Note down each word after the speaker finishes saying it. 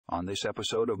On this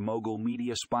episode of Mogul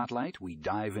Media Spotlight, we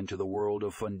dive into the world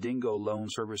of Fundingo loan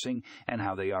servicing and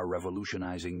how they are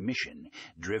revolutionizing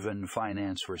mission-driven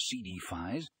finance for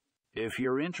CDFIs. If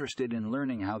you're interested in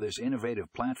learning how this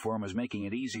innovative platform is making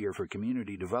it easier for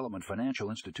community development financial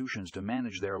institutions to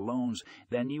manage their loans,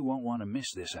 then you won't want to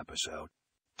miss this episode.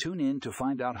 Tune in to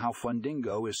find out how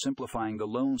Fundingo is simplifying the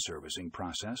loan servicing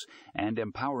process and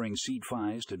empowering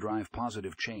CDFIs to drive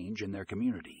positive change in their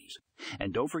communities.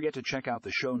 And don't forget to check out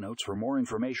the show notes for more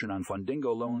information on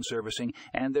Fundingo loan servicing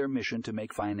and their mission to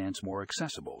make finance more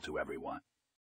accessible to everyone.